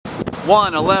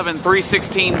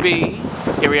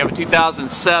111-316B. Here we have a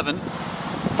 2007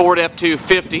 Ford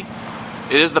F-250.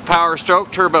 It is the Power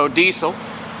Stroke turbo diesel.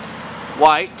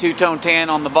 White, two-tone tan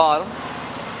on the bottom.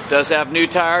 Does have new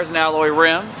tires and alloy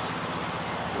rims.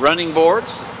 Running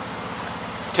boards.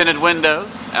 Tinted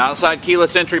windows. Outside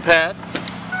keyless entry pad.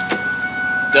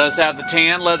 Does have the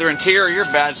tan leather interior,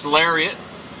 badged lariat.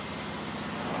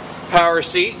 Power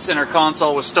seat, center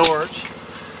console with storage.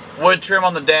 Wood trim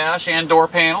on the dash and door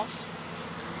panels.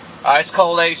 Ice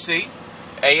cold AC.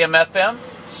 AM FM.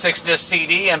 6-disc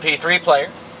CD, MP3 player.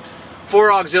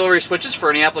 4 auxiliary switches for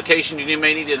any applications you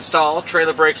may need to install.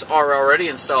 Trailer brakes are already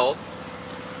installed.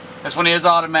 This one is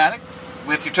automatic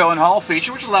with your tow and haul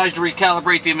feature, which allows you to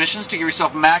recalibrate the emissions to give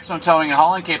yourself maximum towing and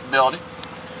hauling capability.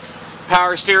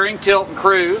 Power steering, tilt and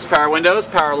cruise, power windows,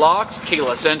 power locks,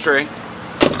 keyless entry.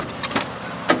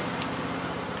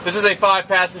 This is a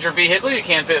 5-passenger vehicle. You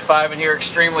can fit 5 in here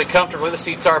extremely comfortably. The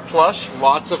seats are plush,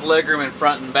 lots of legroom in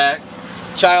front and back.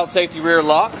 Child safety rear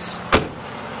locks.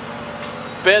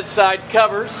 Bedside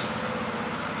covers.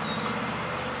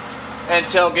 And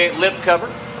tailgate lip cover.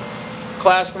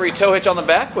 Class 3 tow hitch on the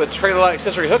back with trailer light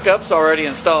accessory hookups already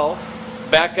installed.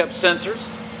 Backup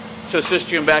sensors to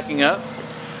assist you in backing up.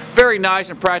 Very nice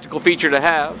and practical feature to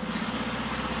have.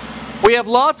 We have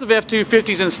lots of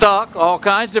F-250s in stock, all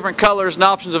kinds of different colors and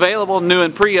options available, new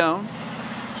and pre-owned,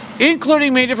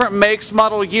 including many different makes,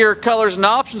 model year, colors, and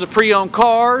options of pre-owned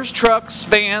cars, trucks,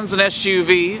 vans, and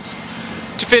SUVs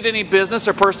to fit any business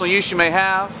or personal use you may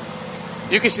have.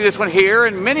 You can see this one here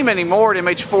and many, many more at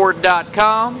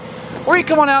mhford.com, or you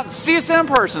come on out and see us in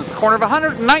person at the corner of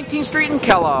 119th Street in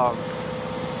Kellogg.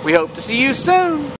 We hope to see you soon.